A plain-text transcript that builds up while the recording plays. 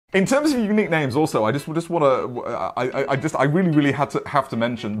In terms of unique names, also, I just want to. I really have to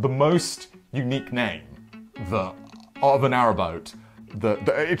mention the most unique name of a narrowboat that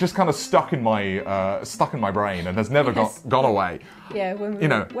it just kind of stuck in my brain and has never gone away. Yeah, when we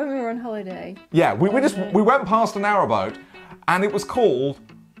were on holiday. Yeah, we went past a narrowboat, and it was called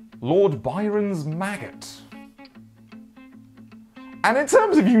Lord Byron's Maggot. And in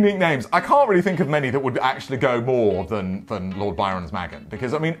terms of unique names, I can't really think of many that would actually go more than Lord Byron's Maggot.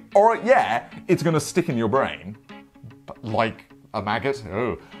 Because, I mean, alright, yeah, it's going to stick in your brain, like a maggot,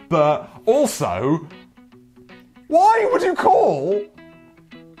 but also, why would you call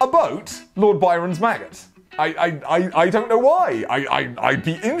a boat Lord Byron's Maggot? I don't know why. I'd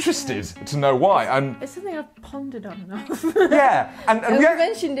be interested to know why. And it's something I've pondered on and off. Yeah, and we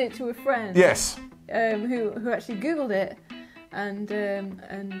mentioned it to a friend. Yes. Who actually Googled it. And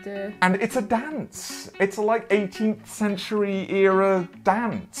it's a dance. It's a like 18th century era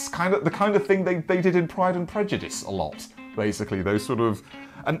dance, the kind of thing they did in Pride and Prejudice a lot. Basically, those sort of,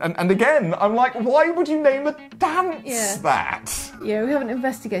 and again, I'm like, why would you name a dance that? Yeah, we haven't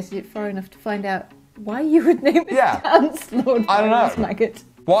investigated it far enough to find out why you would name a dance Lord Byron's Maggot.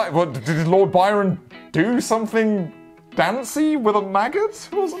 Why? What did Lord Byron do something dancey with a maggot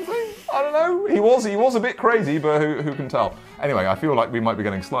or something? I don't know. He was a bit crazy, but who can tell? Anyway, I feel like we might be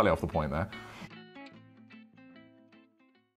getting slightly off the point there.